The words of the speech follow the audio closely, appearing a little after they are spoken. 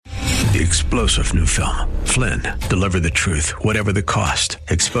The explosive new film, Flynn, deliver the truth, whatever the cost,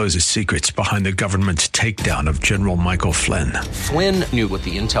 exposes secrets behind the government's takedown of General Michael Flynn. Flynn knew what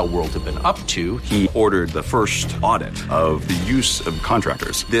the intel world had been up to. He ordered the first audit of the use of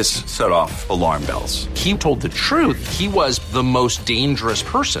contractors. This set off alarm bells. He told the truth. He was the most dangerous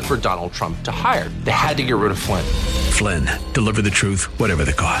person for Donald Trump to hire. They had to get rid of Flynn. Flynn, deliver the truth, whatever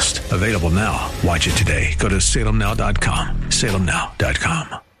the cost. Available now. Watch it today. Go to salemnow.com.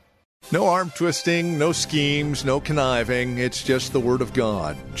 salemnow.com. No arm twisting, no schemes, no conniving. It's just the Word of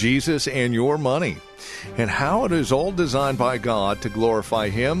God, Jesus and your money, and how it is all designed by God to glorify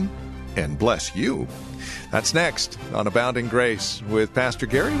Him and bless you. That's next on Abounding Grace with Pastor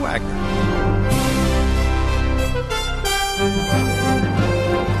Gary Wagner.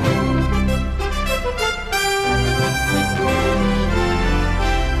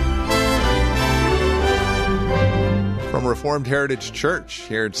 From Reformed Heritage Church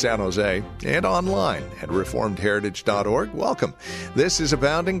here in San Jose and online at reformedheritage.org. Welcome. This is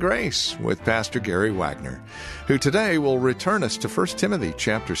Abounding Grace with Pastor Gary Wagner, who today will return us to 1 Timothy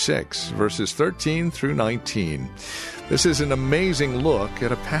chapter 6, verses 13 through 19. This is an amazing look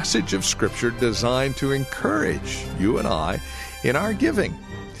at a passage of Scripture designed to encourage you and I in our giving.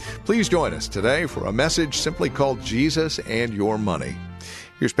 Please join us today for a message simply called Jesus and Your Money.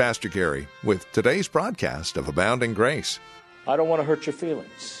 Here's Pastor Gary with today's broadcast of Abounding Grace. I don't want to hurt your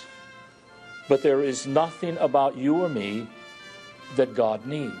feelings, but there is nothing about you or me that God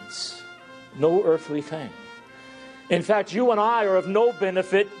needs. No earthly thing. In fact, you and I are of no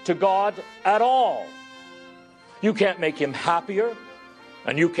benefit to God at all. You can't make Him happier,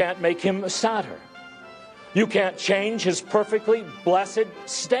 and you can't make Him sadder. You can't change His perfectly blessed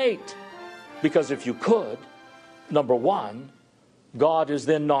state, because if you could, number one, God is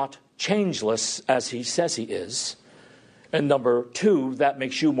then not changeless as He says He is. And number two, that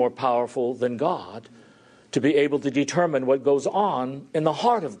makes you more powerful than God to be able to determine what goes on in the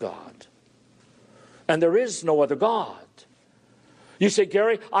heart of God. And there is no other God. You say,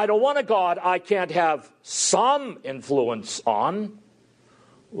 Gary, I don't want a God I can't have some influence on.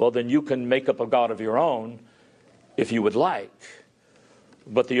 Well, then you can make up a God of your own if you would like.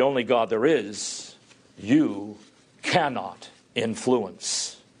 But the only God there is, you cannot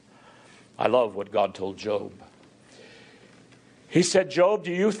influence. I love what God told Job. He said, Job,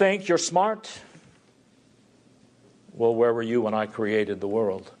 do you think you're smart? Well, where were you when I created the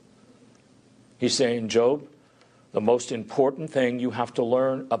world? He's saying, Job, the most important thing you have to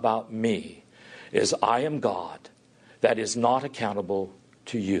learn about me is I am God that is not accountable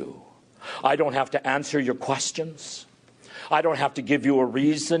to you. I don't have to answer your questions. I don't have to give you a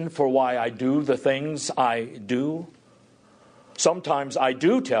reason for why I do the things I do. Sometimes I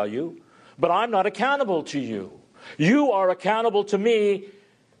do tell you, but I'm not accountable to you. You are accountable to me.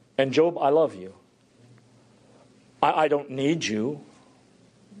 And Job, I love you. I don't need you,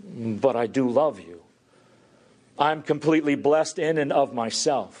 but I do love you. I'm completely blessed in and of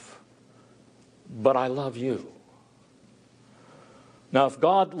myself, but I love you. Now, if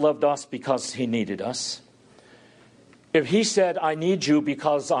God loved us because He needed us, if He said, I need you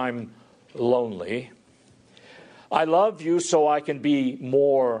because I'm lonely, I love you so I can be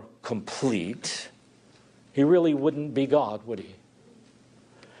more complete, He really wouldn't be God, would He?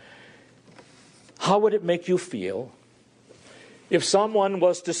 How would it make you feel if someone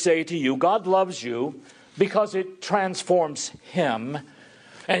was to say to you, God loves you because it transforms Him,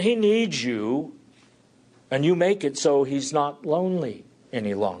 and He needs you, and you make it so He's not lonely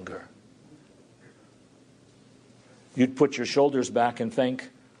any longer? You'd put your shoulders back and think,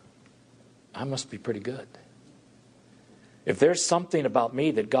 I must be pretty good. If there's something about me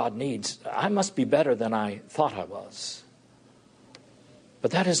that God needs, I must be better than I thought I was.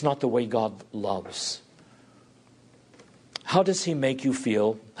 But that is not the way God loves. How does He make you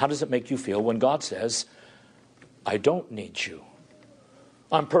feel? How does it make you feel when God says, I don't need you?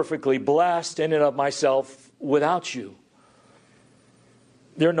 I'm perfectly blessed in and of myself without you.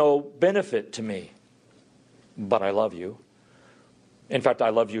 You're no benefit to me, but I love you. In fact, I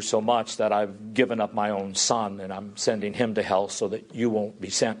love you so much that I've given up my own son and I'm sending him to hell so that you won't be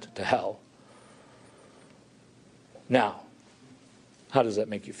sent to hell. Now, how does that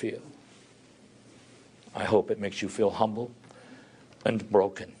make you feel? I hope it makes you feel humble and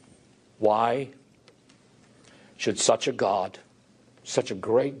broken. Why should such a God, such a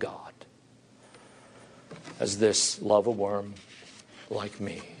great God as this love a worm like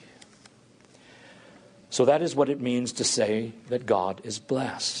me? So that is what it means to say that God is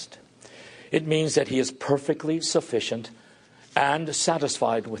blessed. It means that He is perfectly sufficient and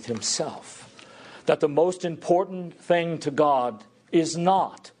satisfied with Himself. That the most important thing to God is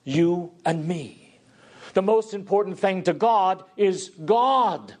not you and me. The most important thing to God is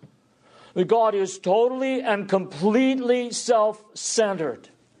God. God is totally and completely self-centered.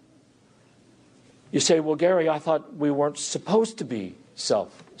 You say, well, Gary, I thought we weren't supposed to be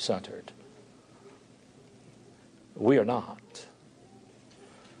self-centered. We are not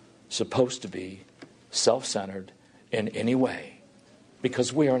supposed to be self-centered in any way,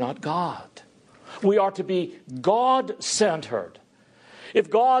 because we are not God. We are to be God-centered. If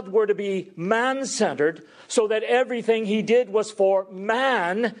God were to be man-centered, so that everything he did was for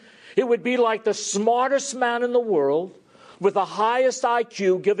man, it would be like the smartest man in the world, with the highest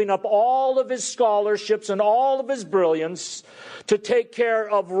IQ, giving up all of his scholarships and all of his brilliance to take care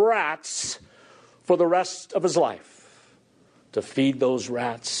of rats for the rest of his life. To feed those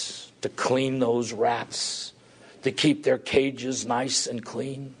rats, to clean those rats, to keep their cages nice and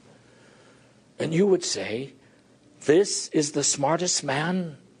clean. And you would say, this is the smartest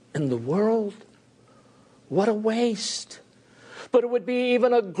man in the world? What a waste. But it would be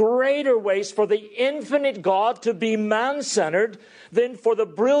even a greater waste for the infinite God to be man-centered than for the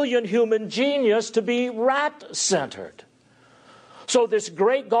brilliant human genius to be rat-centered. So this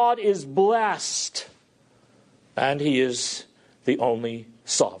great God is blessed, and he is the only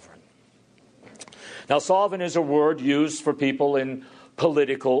sovereign. Now, sovereign is a word used for people in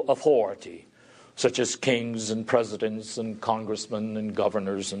political authority, such as kings and presidents and congressmen and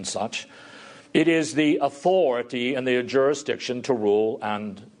governors and such. It is the authority and the jurisdiction to rule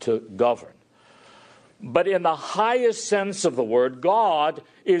and to govern. But in the highest sense of the word, God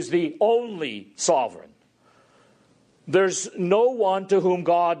is the only sovereign. There's no one to whom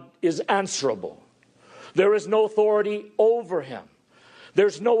God is answerable. There is no authority over him.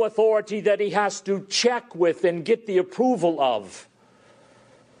 There's no authority that he has to check with and get the approval of.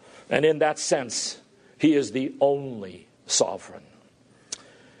 And in that sense, he is the only sovereign.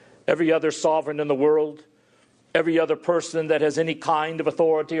 Every other sovereign in the world, every other person that has any kind of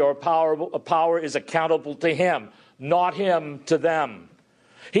authority or power is accountable to him, not him to them.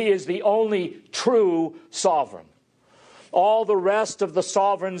 He is the only true sovereign. All the rest of the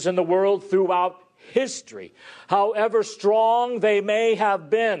sovereigns in the world throughout history, however strong they may have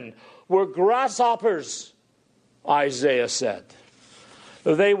been, were grasshoppers, Isaiah said.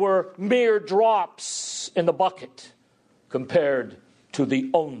 They were mere drops in the bucket compared to the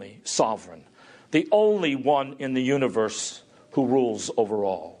only sovereign, the only one in the universe who rules over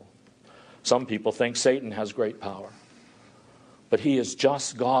all. Some people think Satan has great power, but he is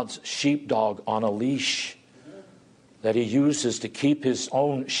just God's sheepdog on a leash that he uses to keep his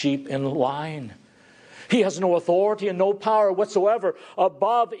own sheep in line. He has no authority and no power whatsoever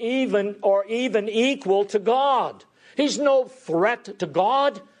above even equal to God. He's no threat to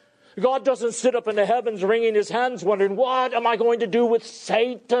God. God doesn't sit up in the heavens wringing his hands wondering, what am I going to do with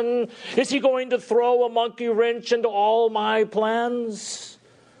Satan? Is he going to throw a monkey wrench into all my plans?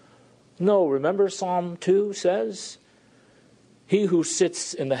 No, remember Psalm 2 says, he who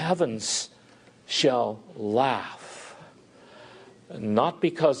sits in the heavens shall laugh. Not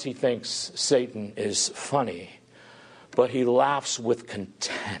because he thinks Satan is funny, but he laughs with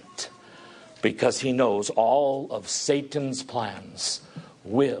content because he knows all of Satan's plans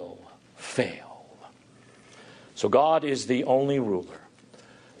will fail. So God is the only ruler,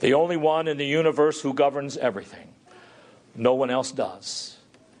 the only one in the universe who governs everything. No one else does,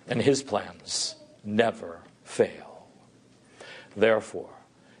 and his plans never fail. Therefore,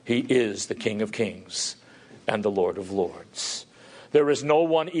 he is the King of Kings and the Lord of Lords. There is no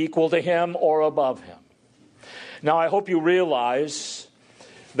one equal to him or above him. Now, I hope you realize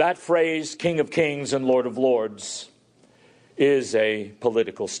that phrase, King of Kings and Lord of Lords, is a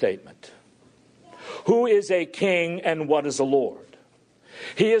political statement. Who is a king and what is a lord?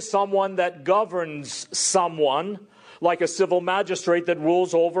 He is someone that governs someone, like a civil magistrate that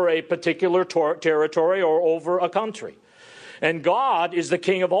rules over a particular territory or over a country. And God is the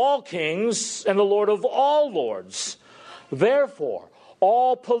King of all kings and the Lord of all lords. Therefore,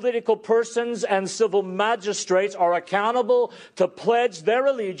 all political persons and civil magistrates are accountable to pledge their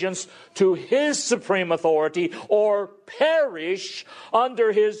allegiance to his supreme authority or perish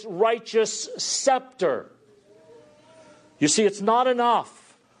under his righteous scepter. You see, it's not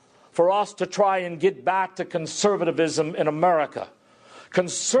enough for us to try and get back to conservatism in America.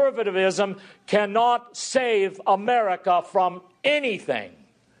 Conservatism cannot save America from anything.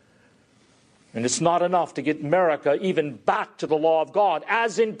 And it's not enough to get America even back to the law of God,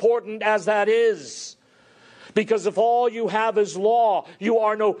 as important as that is. Because if all you have is law, you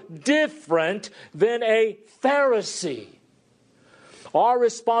are no different than a Pharisee. Our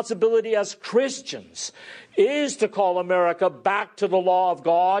responsibility as Christians is to call America back to the law of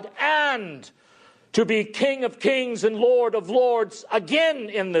God and to be King of kings and Lord of lords again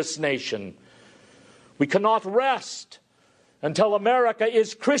in this nation. We cannot rest until America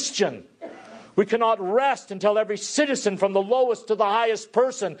is Christian. We cannot rest until every citizen, from the lowest to the highest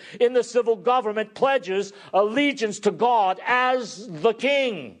person in the civil government, pledges allegiance to God as the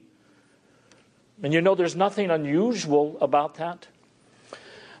King. And you know, there's nothing unusual about that.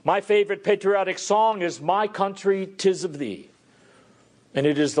 My favorite patriotic song is "My Country, 'Tis of Thee." And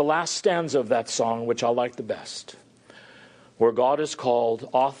it is the last stanza of that song which I like the best, where God is called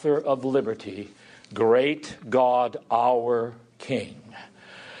author of liberty, great God our King.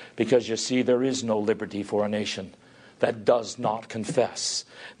 Because you see, there is no liberty for a nation that does not confess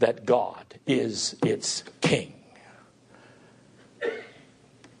that God is its King.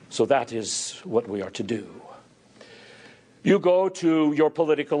 So that is what we are to do. You go to your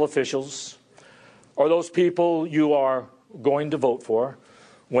political officials, or those people you are going to vote for,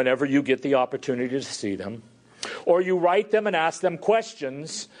 whenever you get the opportunity to see them, or you write them and ask them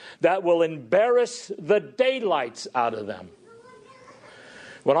questions that will embarrass the daylights out of them.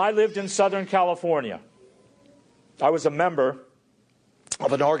 When I lived in Southern California, I was a member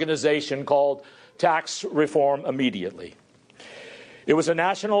of an organization called Tax Reform Immediately. It was a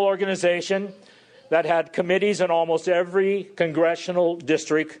national organization that had committees in almost every congressional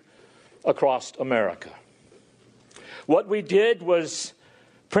district across America. What we did was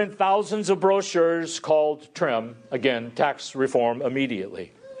print thousands of brochures called TRIM, again, Tax Reform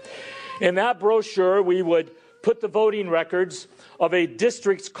Immediately. In that brochure, we would put the voting records of a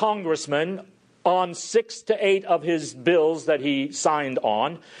district's congressman on 6 to 8 of his bills that he signed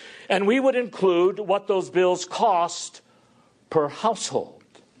on, and we would include what those bills cost per household.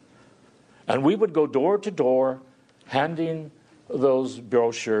 And we would go door to door handing those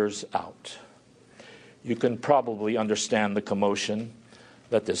brochures out. You can probably understand the commotion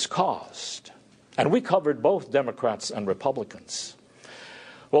that this caused. And we covered both Democrats and Republicans.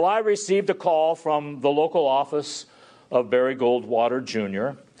 Well, I received a call from the local office of Barry Goldwater,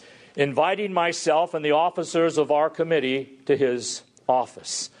 Jr., inviting myself and the officers of our committee to his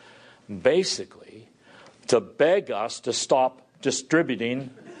office, basically to beg us to stop distributing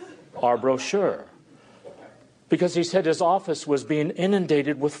our brochure, because he said his office was being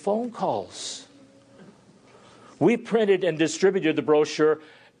inundated with phone calls. We printed and distributed the brochure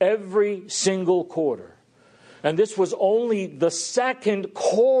every single quarter. And this was only the second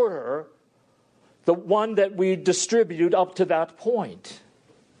quarter, the one that we distributed up to that point.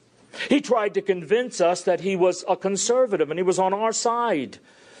 He tried to convince us that he was a conservative and he was on our side.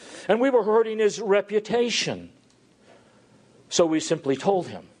 And we were hurting his reputation. So we simply told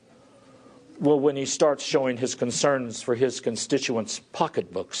him, well, when he starts showing his concerns for his constituents'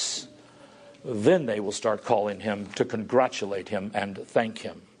 pocketbooks, then they will start calling him to congratulate him and thank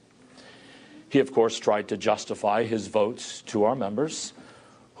him. He, of course, tried to justify his votes to our members,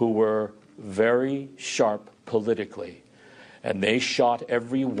 who were very sharp politically. And they shot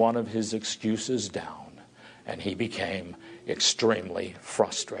every one of his excuses down, and he became extremely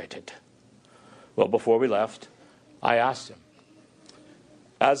frustrated. Well, before we left, I asked him,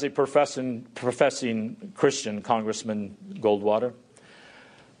 as a professing Christian, Congressman Goldwater,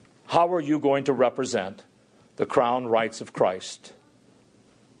 how are you going to represent the crown rights of Christ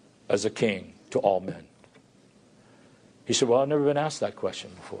as a king to all men? He said, well, I've never been asked that question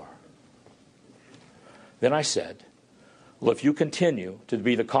before. Then I said, well, if you continue to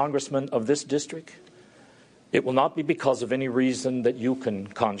be the congressman of this district, it will not be because of any reason that you can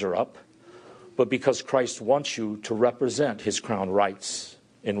conjure up, but because Christ wants you to represent his crown rights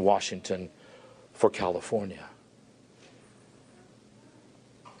in Washington for California.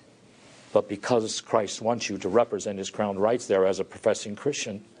 But because Christ wants you to represent his crown rights there as a professing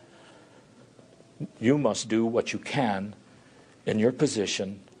Christian, you must do what you can in your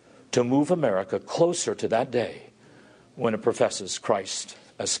position to move America closer to that day when it professes Christ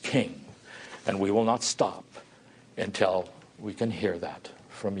as King. And we will not stop until we can hear that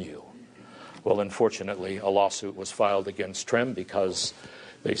from you. Well, unfortunately, a lawsuit was filed against TRIM because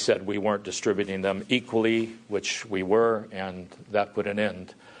they said we weren't distributing them equally, which we were, and that put an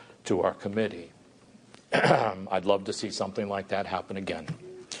end to our committee. I'd love to see something like that happen again.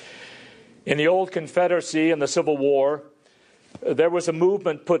 In the old Confederacy and the Civil War, there was a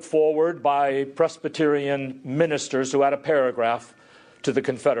movement put forward by Presbyterian ministers who had a paragraph to the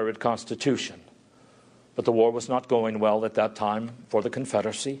Confederate Constitution. But the war was not going well at that time for the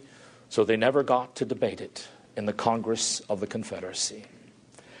Confederacy, so they never got to debate it in the Congress of the Confederacy.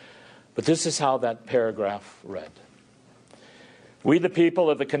 But this is how that paragraph read. We, the people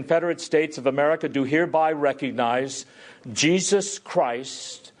of the Confederate States of America, do hereby recognize Jesus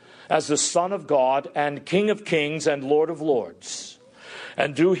Christ as the Son of God and King of Kings and Lord of Lords,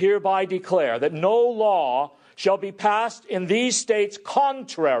 and do hereby declare that no law shall be passed in these states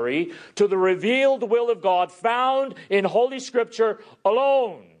contrary to the revealed will of God found in Holy Scripture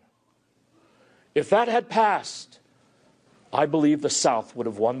alone. If that had passed, I believe the South would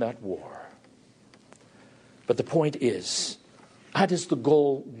have won that war. But the point is, that is the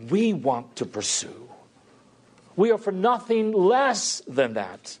goal we want to pursue. We are for nothing less than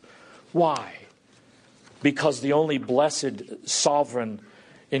that. Why? Because the only blessed sovereign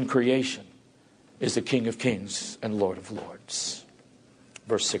in creation is the King of Kings and Lord of Lords.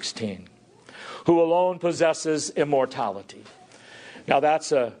 Verse 16. Who alone possesses immortality. Now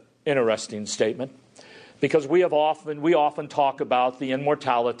that's an interesting statement, because we often talk about the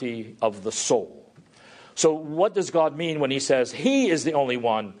immortality of the soul. So what does God mean when he says he is the only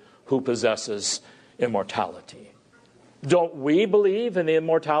one who possesses immortality? Don't we believe in the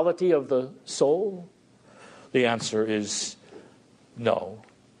immortality of the soul? The answer is no,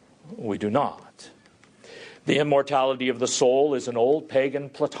 we do not. The immortality of the soul is an old pagan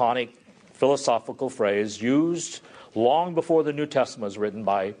Platonic philosophical phrase used long before the New Testament was written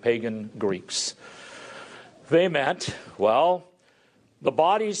by pagan Greeks. They meant, well, the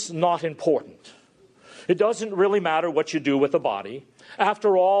body's not important. It doesn't really matter what you do with the body.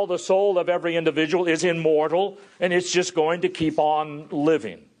 After all, the soul of every individual is immortal, and it's just going to keep on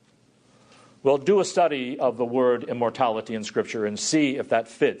living. Well, do a study of the word immortality in Scripture and see if that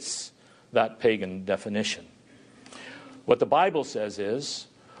fits that pagan definition. What the Bible says is,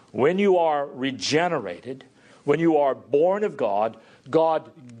 when you are regenerated, when you are born of God,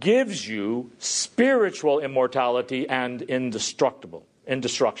 God gives you spiritual immortality and indestruction.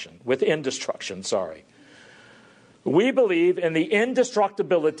 We believe in the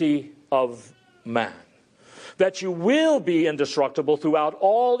indestructibility of man, that you will be indestructible throughout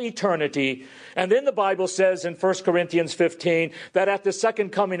all eternity. And then the Bible says in 1 Corinthians 15 that at the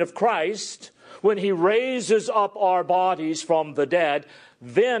second coming of Christ, when he raises up our bodies from the dead,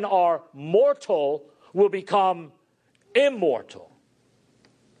 then our mortal will become immortal.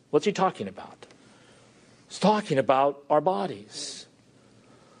 What's he talking about? He's talking about our bodies.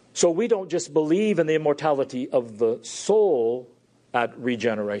 So we don't just believe in the immortality of the soul at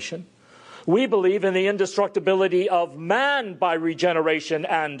regeneration. We believe in the indestructibility of man by regeneration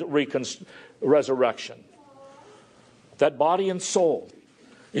and resurrection. That body and soul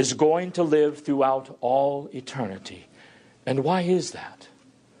is going to live throughout all eternity. And why is that?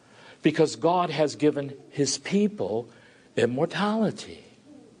 Because God has given his people immortality.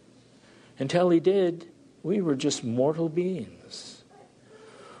 Until he did, we were just mortal beings.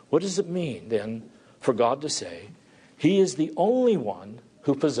 What does it mean, then, for God to say he is the only one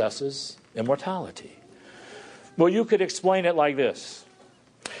who possesses immortality? Well, you could explain it like this.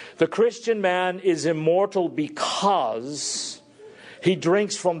 The Christian man is immortal because he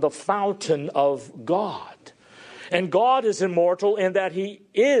drinks from the fountain of God. And God is immortal in that he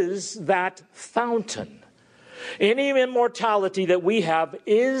is that fountain. Any immortality that we have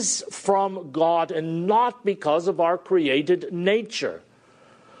is from God and not because of our created nature.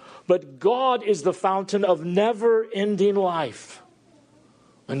 But God is the fountain of never-ending life.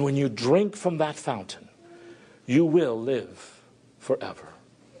 And when you drink from that fountain, you will live forever.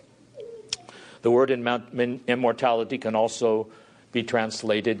 The word immortality can also be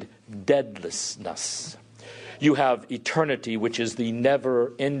translated deadlessness. You have eternity, which is the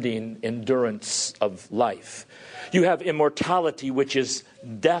never-ending endurance of life. You have immortality, which is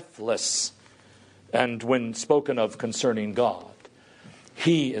deathless. And when spoken of concerning God,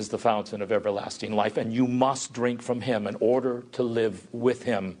 he is the fountain of everlasting life, and you must drink from him in order to live with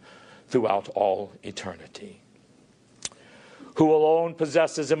him throughout all eternity. Who alone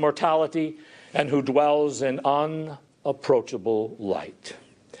possesses immortality and who dwells in unapproachable light.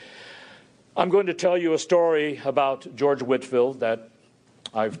 I'm going to tell you a story about George Whitefield that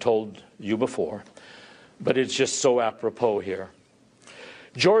I've told you before, but it's just so apropos here.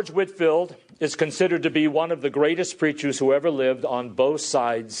 George Whitefield is considered to be one of the greatest preachers who ever lived on both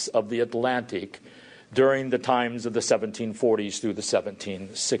sides of the Atlantic during the times of the 1740s through the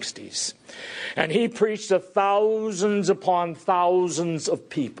 1760s. And he preached to thousands upon thousands of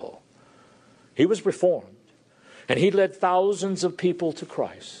people. He was reformed, and he led thousands of people to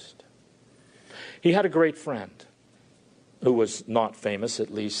Christ. He had a great friend who was not famous,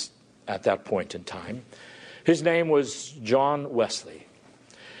 at least at that point in time. His name was John Wesley.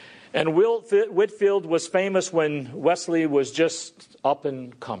 And Whitefield was famous when Wesley was just up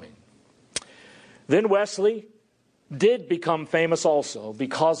and coming. Then Wesley did become famous also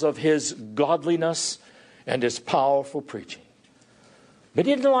because of his godliness and his powerful preaching. But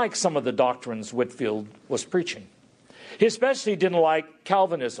he didn't like some of the doctrines Whitefield was preaching. He especially didn't like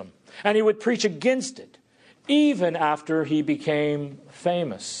Calvinism, and he would preach against it even after he became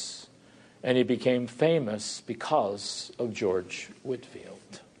famous. And he became famous because of George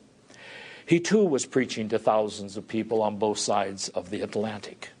Whitefield. He too was preaching to thousands of people on both sides of the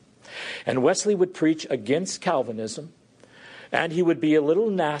Atlantic. And Wesley would preach against Calvinism, and he would be a little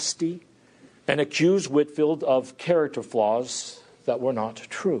nasty and accuse Whitefield of character flaws that were not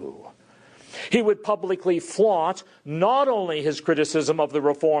true. He would publicly flaunt not only his criticism of the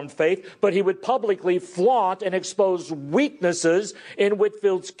Reformed faith, but he would publicly flaunt and expose weaknesses in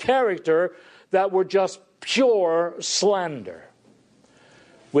Whitefield's character that were just pure slander.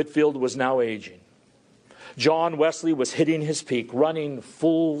 Whitefield was now aging. John Wesley was hitting his peak, running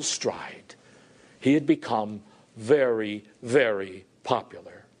full stride. He had become very, very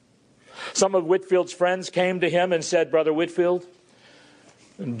popular. Some of Whitefield's friends came to him and said, "Brother Whitefield,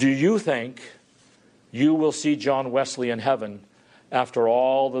 do you think you will see John Wesley in heaven after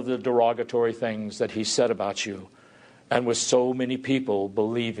all of the derogatory things that he said about you, and with so many people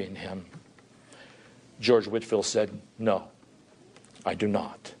believing him?" George Whitefield said, "No, I do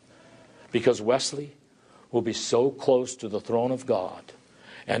not. Because Wesley will be so close to the throne of God,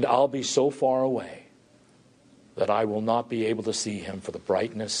 and I'll be so far away that I will not be able to see him for the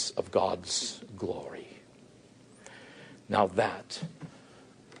brightness of God's glory." Now that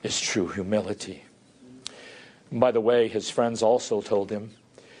is true humility. And by the way, his friends also told him,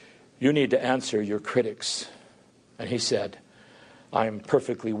 "You need to answer your critics." And he said, "I am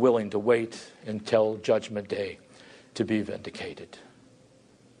perfectly willing to wait until Judgment Day to be vindicated."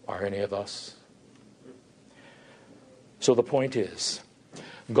 Are any of us? So the point is,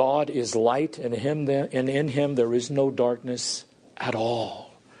 God is light, and in him there is no darkness at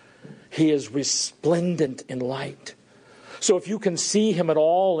all. He is resplendent in light. So if you can see him at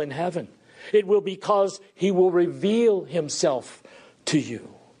all in heaven, it will be because he will reveal himself to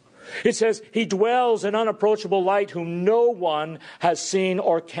you. It says, he dwells in unapproachable light whom no one has seen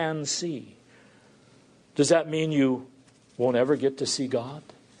or can see. Does that mean you won't ever get to see God?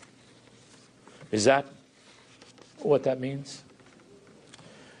 Is that what that means?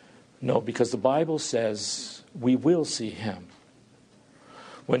 No, because the Bible says we will see him.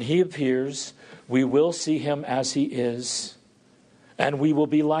 When he appears, we will see him as he is, and we will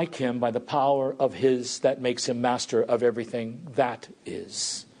be like him by the power of his that makes him master of everything that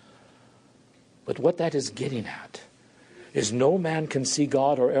is. But what that is getting at is no man can see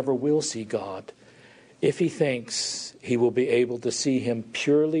God or ever will see God if he thinks he will be able to see him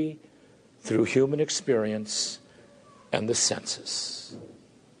purely through human experience and the senses,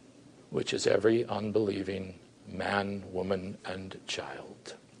 which is every unbelieving man, woman, and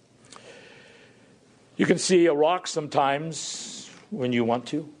child. You can see a rock sometimes when you want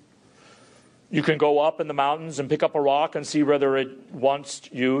to. You can go up in the mountains and pick up a rock and see whether it wants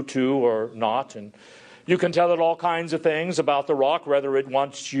you to or not. And you can tell it all kinds of things about the rock, whether it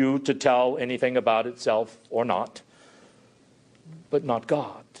wants you to tell anything about itself or not. But not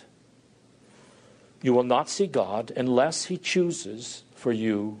God. You will not see God unless he chooses for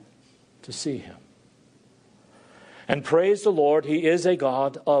you to see him. And praise the Lord, he is a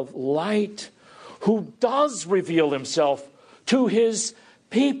God of light who does reveal himself to his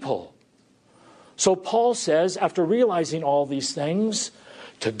people. So Paul says, after realizing all these things,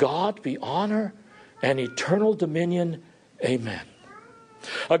 to God be honor and eternal dominion. Amen.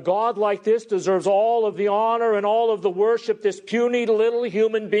 A God like this deserves all of the honor and all of the worship this puny little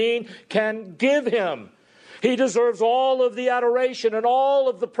human being can give him. He deserves all of the adoration and all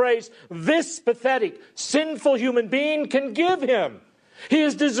of the praise this pathetic, sinful human being can give him. He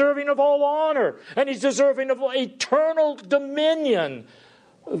is deserving of all honor, and he's deserving of eternal dominion.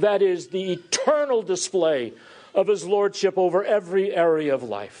 That is the eternal display of his lordship over every area of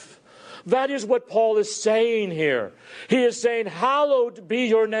life. That is what Paul is saying here. He is saying, hallowed be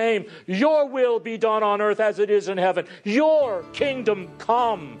your name. Your will be done on earth as it is in heaven. Your kingdom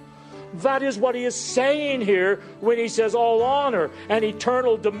come. That is what he is saying here when he says all honor and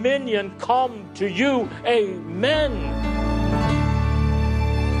eternal dominion come to you. Amen.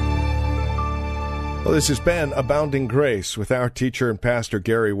 Well, this has been Abounding Grace with our teacher and pastor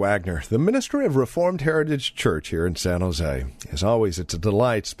Gary Wagner, the minister of Reformed Heritage Church here in San Jose. As always, it's a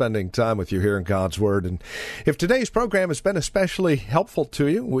delight spending time with you here in God's Word. And if today's program has been especially helpful to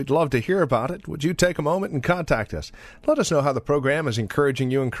you, we'd love to hear about it. Would you take a moment and contact us? Let us know how the program is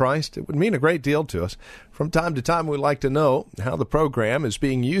encouraging you in Christ. It would mean a great deal to us. From time to time, we'd like to know how the program is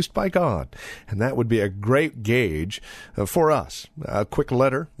being used by God. And that would be a great gauge for us. A quick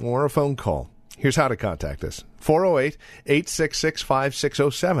letter or a phone call. Here's how to contact us.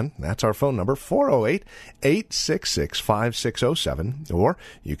 408-866-5607. That's our phone number, 408-866-5607. Or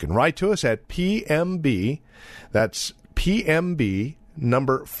you can write to us at PMB, that's PMB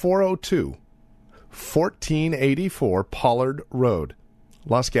number 402, 1484 Pollard Road,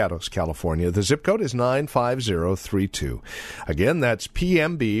 Los Gatos, California. The zip code is 95032. Again, that's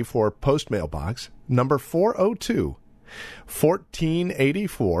PMB for Post Mailbox, number 402,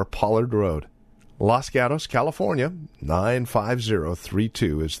 1484 Pollard Road, Los Gatos, California,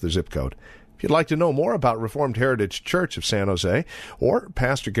 95032 is the zip code. If you'd like to know more about Reformed Heritage Church of San Jose or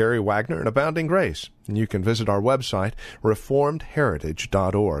Pastor Gary Wagner and Abounding Grace, you can visit our website,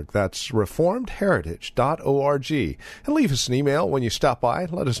 reformedheritage.org. That's reformedheritage.org. And leave us an email when you stop by.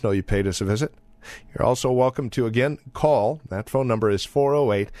 Let us know you paid us a visit. You're also welcome to, again, call. That phone number is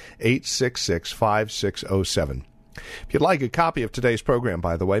 408-866-5607. If you'd like a copy of today's program,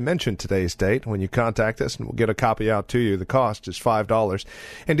 by the way, mention today's date when you contact us, and we'll get a copy out to you. The cost is $5.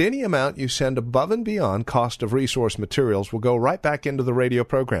 And any amount you send above and beyond cost of resource materials will go right back into the radio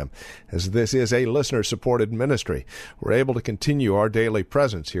program. As this is a listener-supported ministry, we're able to continue our daily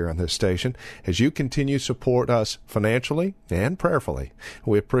presence here on this station as you continue to support us financially and prayerfully.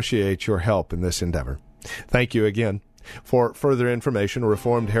 We appreciate your help in this endeavor. Thank you again. For further information,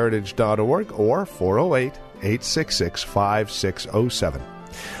 reformedheritage.org or 408-866-5607.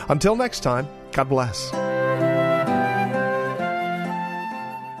 Until next time, God bless.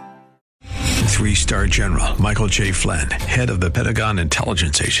 3-star General Michael J. Flynn, head of the Pentagon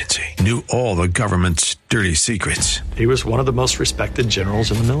Intelligence Agency, knew all the government's dirty secrets. He was one of the most respected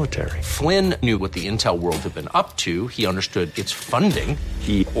generals in the military. Flynn knew what the intel world had been up to. He understood its funding.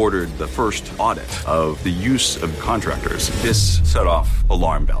 He ordered the first audit of the use of contractors. This set off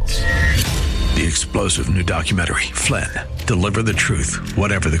alarm bells. The explosive new documentary, Flynn, Deliver the Truth,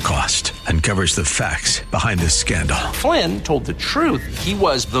 Whatever the Cost, uncovers the facts behind this scandal. Flynn told the truth. He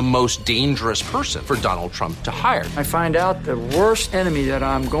was the most dangerous person for Donald Trump to hire. I find out the worst enemy that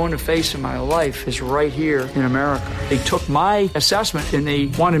I'm going to face in my life is right here in America. They took my assessment and they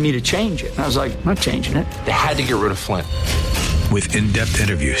wanted me to change it. And I was like, I'm not changing it. They had to get rid of Flynn. With in-depth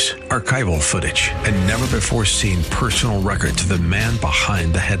interviews, archival footage, and never-before-seen personal records of the man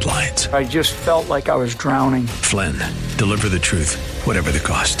behind the headlines. I just felt like I was drowning. Flynn, Deliver the Truth, Whatever the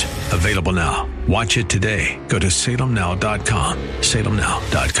Cost. Available now. Watch it today. Go to salemnow.com.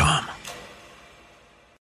 salemnow.com.